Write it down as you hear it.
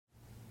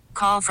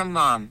Call from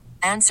mom.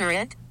 Answer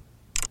it.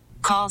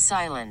 Call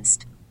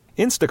silenced.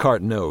 Instacart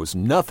knows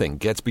nothing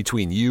gets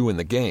between you and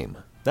the game.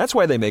 That's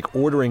why they make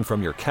ordering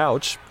from your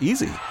couch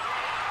easy.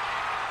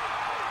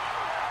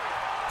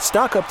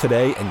 Stock up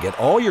today and get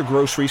all your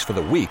groceries for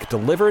the week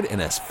delivered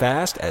in as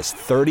fast as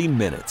 30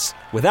 minutes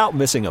without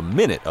missing a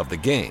minute of the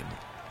game.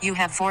 You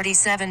have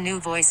 47 new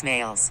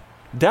voicemails.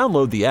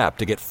 Download the app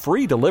to get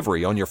free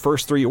delivery on your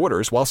first 3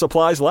 orders while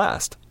supplies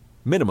last.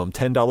 Minimum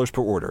 $10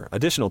 per order.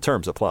 Additional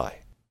terms apply.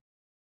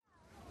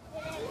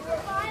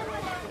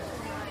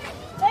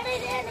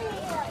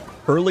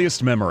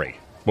 Earliest memory.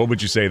 What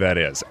would you say that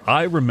is?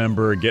 I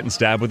remember getting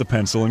stabbed with a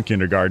pencil in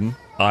kindergarten.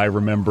 I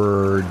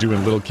remember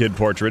doing little kid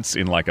portraits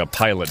in like a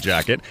pilot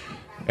jacket.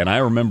 And I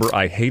remember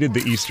I hated the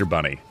Easter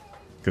Bunny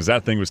because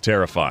that thing was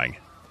terrifying.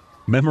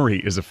 Memory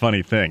is a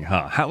funny thing,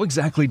 huh? How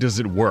exactly does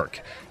it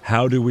work?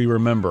 How do we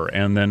remember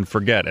and then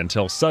forget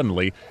until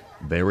suddenly,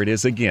 there it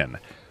is again?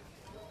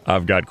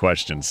 I've got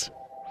questions.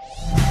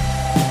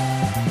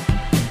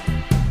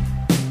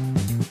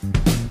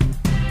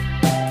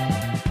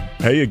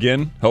 Hey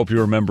again, hope you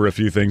remember a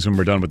few things when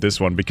we're done with this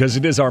one, because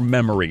it is our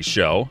memory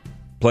show.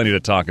 Plenty to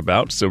talk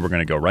about, so we're going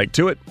to go right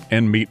to it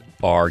and meet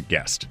our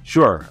guest.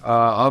 Sure.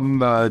 I'm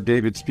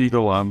David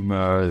Spiegel. I'm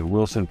a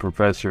Wilson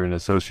Professor and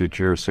Associate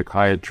Chair of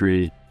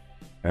Psychiatry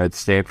at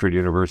Stanford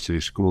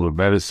University School of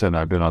Medicine.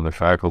 I've been on the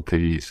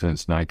faculty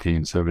since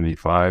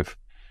 1975.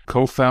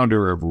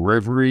 Co-founder of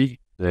Reverie,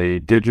 a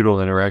digital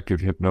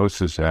interactive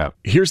hypnosis app.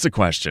 Here's the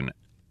question.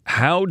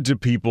 How do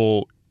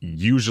people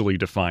usually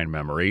define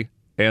memory?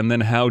 And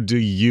then how do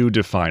you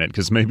define it?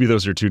 Because maybe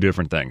those are two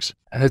different things.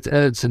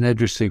 It's an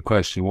interesting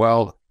question.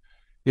 Well,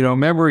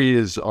 memory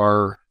is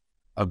our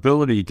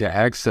ability to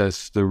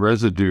access the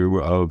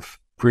residue of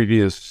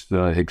previous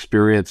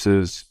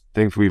experiences,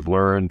 things we've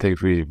learned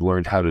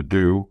how to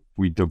do.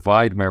 We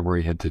divide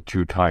memory into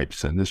 2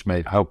 types, and this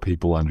may help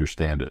people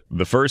understand it.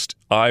 The first,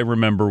 I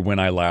remember when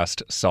I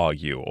last saw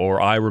you,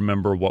 or I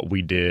remember what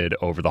we did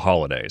over the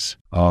holidays.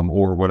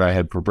 Or what I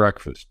had for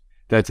breakfast.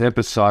 That's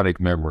episodic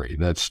memory.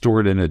 That's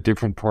stored in a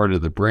different part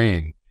of the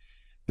brain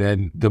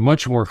than the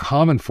much more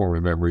common form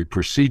of memory,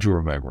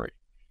 procedural memory.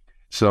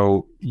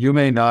 So you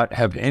may not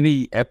have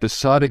any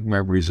episodic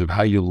memories of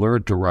how you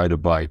learned to ride a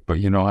bike, but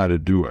you know how to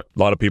do it. A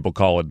lot of people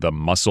call it the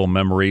muscle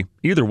memory.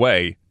 Either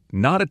way,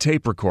 not a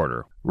tape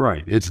recorder.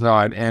 Right. It's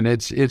not. And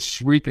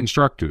it's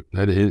reconstructive.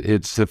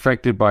 It's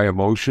affected by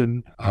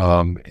emotion.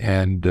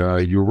 And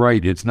you're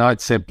right. It's not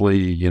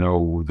simply,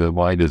 the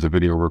mind is a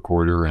video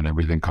recorder and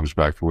everything comes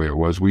back the way it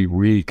was. We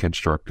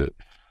reconstruct it.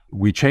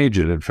 We change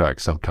it, in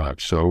fact,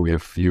 sometimes. So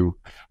if you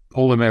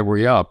pull a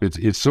memory up,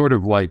 it's sort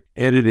of like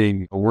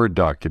editing a Word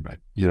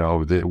document.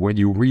 When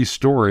you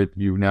restore it,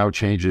 you now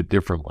change it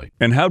differently.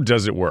 And how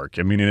does it work?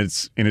 I mean, in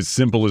its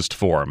simplest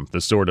form,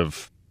 the sort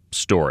of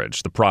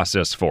storage, the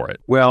process for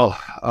it? Well,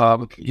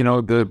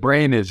 the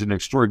brain is an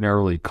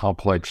extraordinarily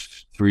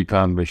complex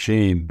 3-ton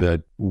machine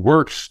that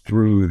works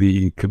through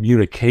the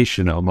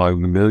communication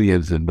among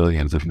millions and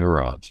millions of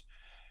neurons.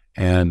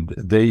 And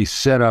they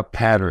set up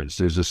patterns.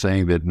 There's a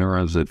saying that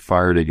neurons that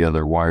fire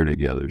together wire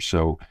together.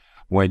 So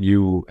when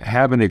you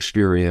have an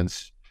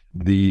experience,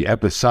 the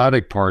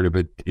episodic part of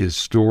it is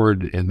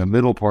stored in the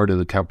middle part of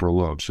the temporal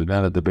lobe, so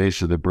down at the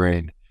base of the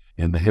brain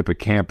in the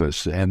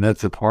hippocampus. And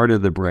that's a part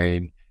of the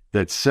brain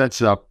that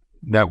sets up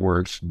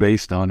networks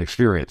based on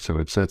experience. So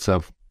it sets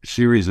up a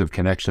series of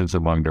connections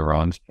among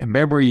neurons. And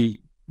memory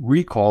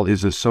recall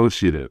is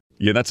associative.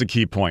 Yeah, that's a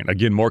key point.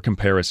 Again, more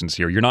comparisons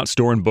here. You're not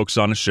storing books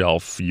on a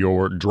shelf.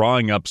 You're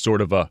drawing up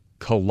sort of a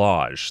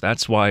collage.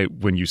 That's why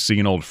when you see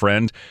an old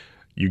friend,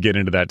 you get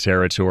into that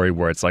territory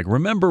where it's like,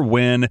 remember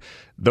when?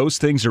 Those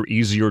things are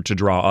easier to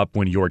draw up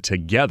when you're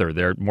together.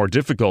 They're more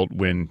difficult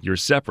when you're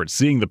separate.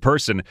 Seeing the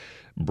person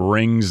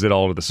brings it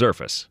all to the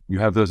surface. You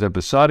have those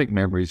episodic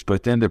memories,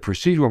 but then the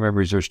procedural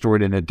memories are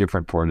stored in a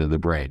different part of the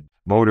brain.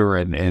 Motor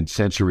and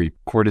sensory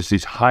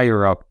cortices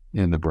higher up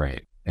in the brain.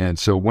 And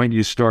so when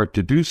you start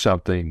to do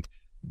something,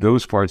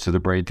 those parts of the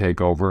brain take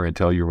over and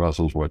tell your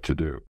muscles what to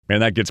do.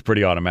 And that gets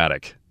pretty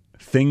automatic.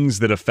 Things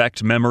that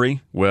affect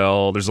memory,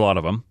 well, there's a lot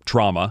of them.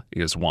 Trauma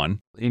is one.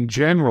 In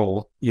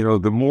general,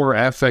 the more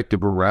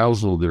affective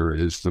arousal there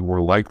is, the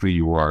more likely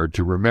you are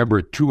to remember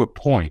it to a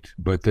point.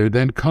 But there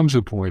then comes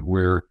a point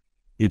where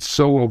it's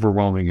so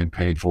overwhelming and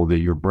painful that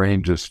your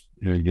brain just,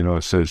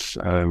 says,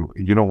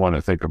 you don't want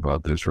to think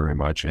about this very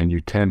much. And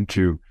you tend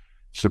to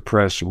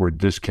suppress or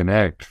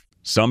disconnect.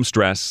 Some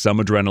stress, some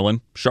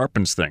adrenaline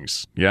sharpens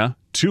things. Yeah.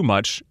 Too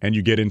much, and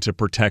you get into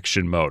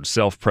protection mode,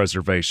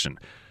 self-preservation.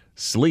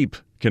 Sleep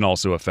can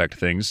also affect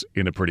things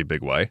in a pretty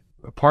big way.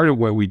 Part of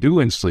what we do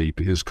in sleep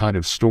is kind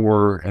of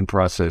store and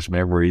process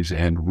memories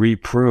and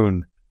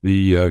reprune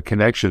the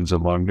connections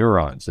among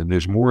neurons. And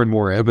there's more and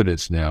more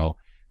evidence now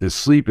that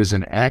sleep is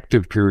an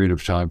active period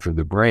of time for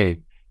the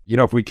brain.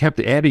 If we kept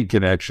adding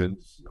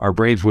connections, our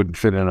brains wouldn't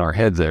fit in our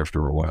heads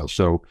after a while.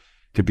 So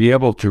to be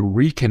able to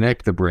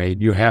reconnect the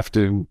brain, you have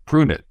to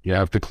prune it. You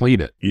have to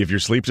clean it. If you're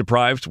sleep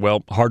deprived,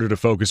 well, harder to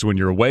focus when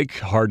you're awake,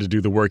 hard to do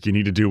the work you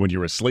need to do when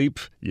you're asleep.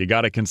 You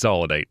got to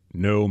consolidate,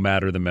 no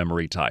matter the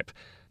memory type.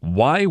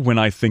 Why, when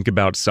I think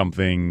about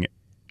something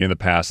in the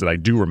past that I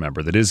do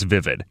remember that is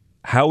vivid,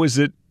 how is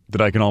it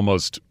that I can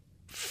almost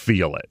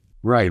feel it?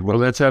 Right. Well,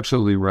 that's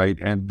absolutely right.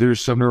 And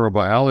there's some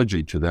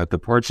neurobiology to that. The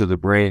parts of the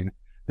brain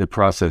that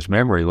process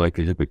memory, like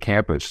the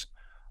hippocampus,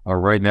 are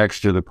right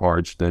next to the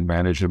parts that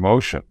manage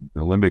emotion,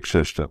 the limbic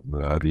system,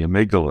 the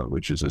amygdala,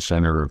 which is a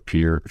center of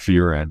fear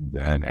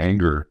and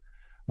anger.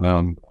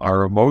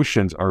 Our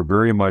emotions are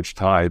very much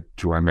tied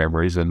to our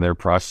memories, and they're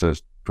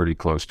processed pretty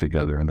close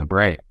together in the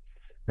brain.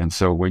 And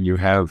so when you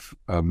have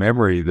a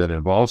memory that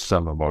involves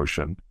some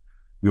emotion,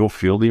 you'll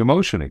feel the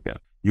emotion again.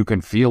 You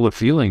can feel a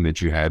feeling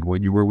that you had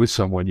when you were with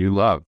someone you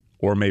loved.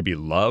 Or maybe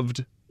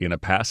loved in a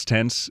past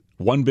tense.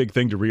 One big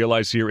thing to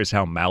realize here is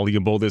how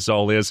malleable this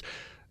all is.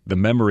 The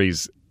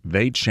memories,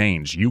 they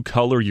change. You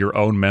color your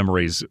own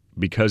memories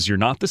because you're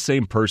not the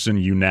same person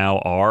you now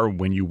are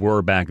when you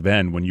were back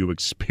then when you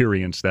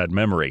experienced that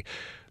memory.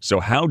 So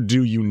how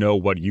do you know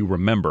what you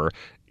remember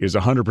is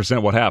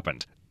 100% what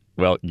happened?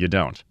 Well, you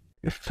don't.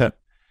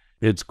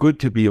 It's good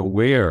to be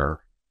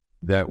aware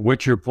that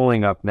what you're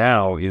pulling up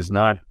now is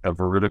not a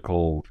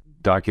veridical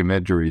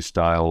documentary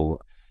style.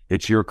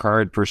 It's your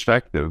current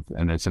perspective,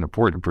 and it's an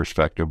important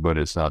perspective, but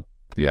it's not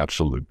the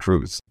absolute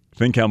truth.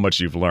 Think how much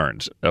you've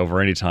learned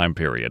over any time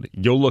period.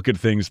 You'll look at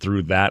things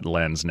through that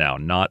lens now,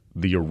 not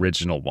the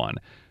original one.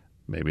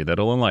 Maybe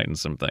that'll enlighten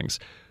some things.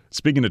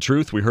 Speaking of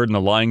truth, we heard in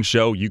the lying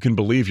show, you can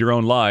believe your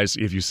own lies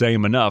if you say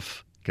them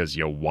enough, because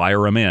you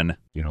wire them in.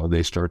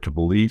 They start to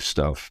believe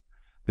stuff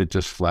that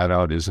just flat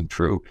out isn't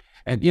true.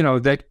 And,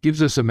 that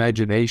gives us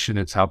imagination.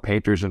 It's how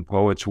painters and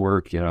poets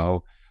work,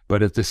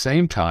 but at the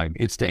same time,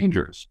 it's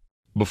dangerous.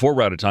 Before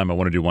we're out of time, I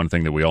want to do one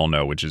thing that we all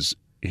know, which is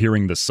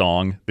hearing the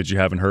song that you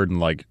haven't heard in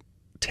like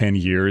 10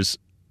 years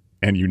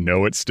and you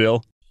know it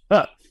still.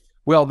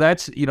 Well,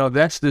 that's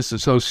this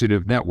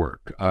associative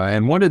network.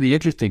 And one of the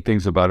interesting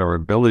things about our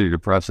ability to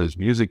process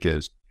music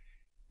is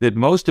that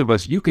most of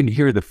us, you can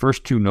hear the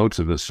first two notes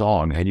of a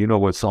song and you know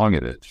what song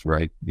it is,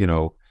 right?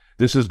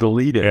 This is the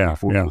lead in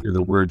before you hear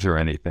the words or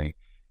anything,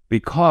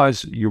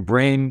 because your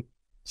brain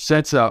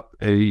sets up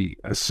a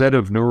set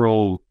of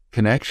neural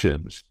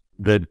connections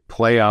that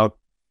play out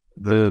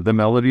the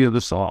melody of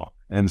the song.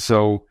 And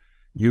so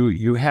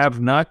you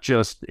have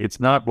it's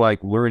not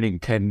like learning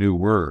 10 new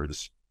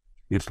words.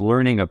 It's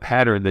learning a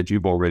pattern that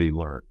you've already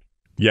learned.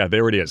 Yeah,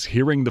 there it is.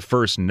 Hearing the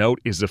first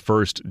note is the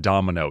first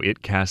domino.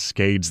 It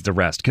cascades the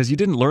rest because you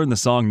didn't learn the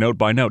song note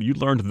by note. You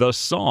learned the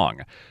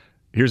song.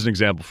 Here's an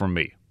example from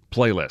me.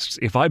 Playlists.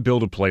 If I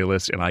build a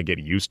playlist and I get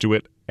used to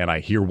it and I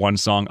hear one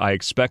song, I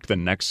expect the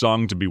next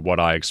song to be what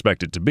I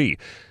expect it to be.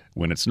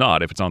 When it's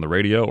not, if it's on the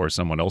radio or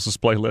someone else's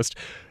playlist,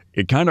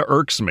 it kind of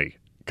irks me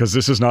because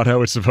this is not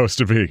how it's supposed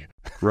to be.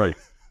 Right.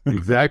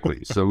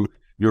 Exactly. So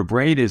your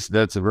brain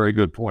that's a very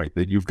good point,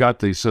 that you've got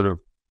the sort of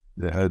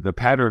the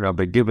pattern of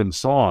a given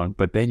song,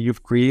 but then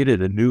you've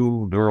created a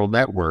new neural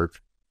network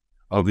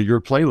of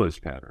your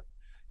playlist pattern.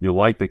 You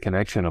like the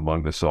connection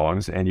among the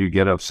songs and you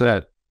get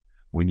upset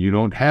when you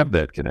don't have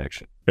that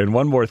connection. And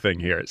one more thing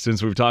here,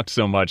 since we've talked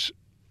so much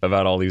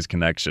about all these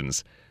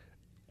connections,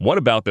 what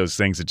about those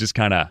things that just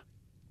kind of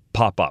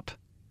pop up,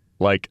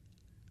 like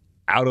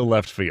out of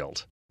left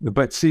field?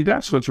 But see,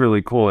 that's what's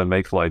really cool and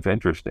makes life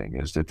interesting,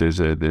 is that there's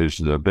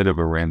a bit of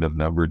a random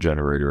number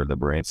generator in the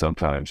brain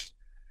sometimes.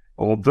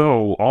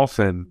 Although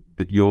often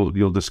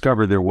you'll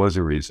discover there was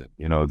a reason,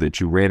 that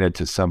you ran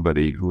into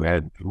somebody who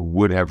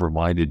would have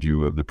reminded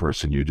you of the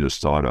person you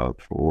just thought of,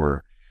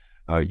 or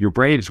your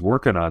brain's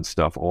working on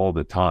stuff all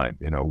the time.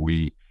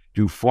 We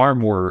do far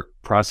more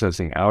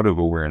processing out of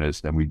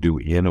awareness than we do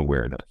in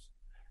awareness.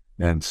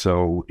 And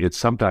so it's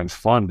sometimes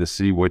fun to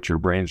see what your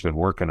brain's been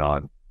working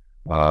on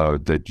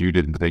that you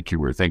didn't think you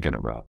were thinking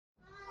about.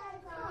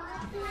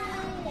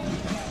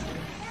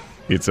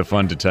 It's a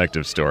fun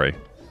detective story.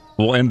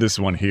 We'll end this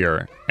one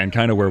here, and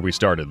kind of where we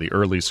started, the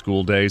early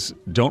school days.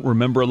 Don't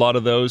remember a lot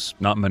of those.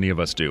 Not many of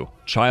us do.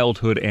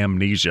 Childhood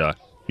amnesia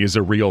is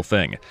a real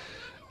thing.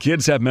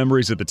 Kids have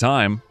memories at the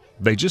time.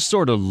 They just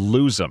sort of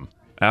lose them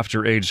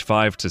after age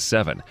 5 to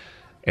 7.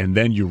 And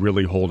then you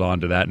really hold on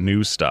to that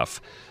new stuff.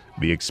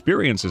 The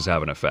experiences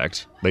have an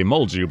effect. They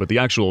mold you, but the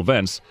actual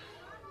events,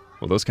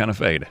 well, those kind of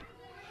fade.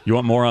 You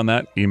want more on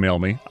that? Email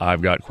me.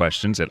 I've got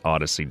questions at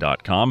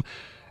odyssey.com.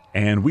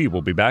 And we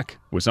will be back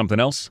with something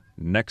else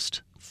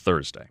next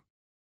Thursday.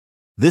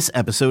 This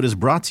episode is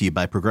brought to you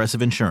by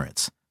Progressive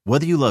Insurance.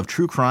 Whether you love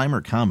true crime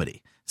or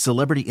comedy,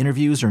 celebrity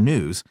interviews or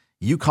news,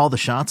 you call the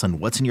shots on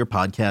what's in your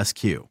podcast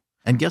queue.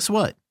 And guess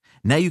what?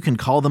 Now you can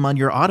call them on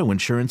your auto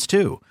insurance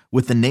too,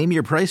 with the Name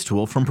Your Price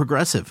tool from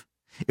Progressive.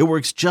 It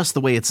works just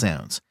the way it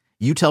sounds.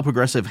 You tell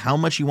Progressive how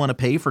much you want to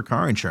pay for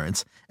car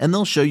insurance, and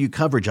they'll show you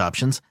coverage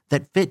options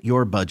that fit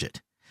your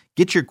budget.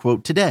 Get your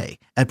quote today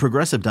at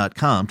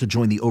Progressive.com to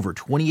join the over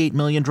 28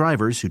 million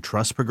drivers who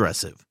trust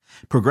Progressive.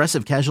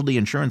 Progressive Casualty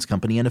Insurance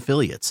Company and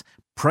Affiliates.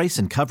 Price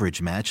and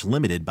coverage match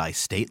limited by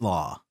state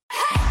law.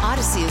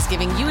 Odyssey is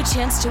giving you a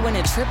chance to win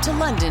a trip to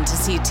London to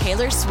see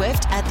Taylor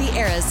Swift at the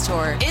Eras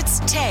Tour. It's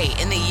Tay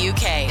in the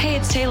UK. Hey,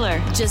 it's Taylor.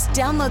 Just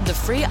download the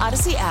free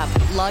Odyssey app,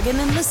 log in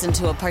and listen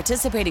to a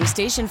participating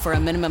station for a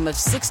minimum of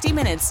 60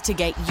 minutes to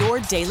get your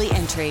daily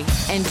entry.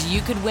 And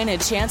you could win a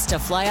chance to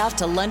fly off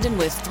to London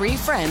with 3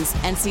 friends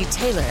and see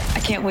Taylor. I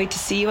can't wait to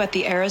see you at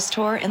the Eras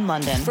Tour in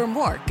London. For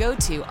more, go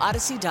to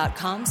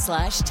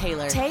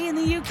odyssey.com/Taylor. Tay in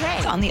the UK.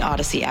 It's on the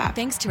Odyssey app.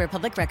 Thanks to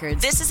Republic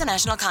Records. This is a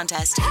national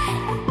contest.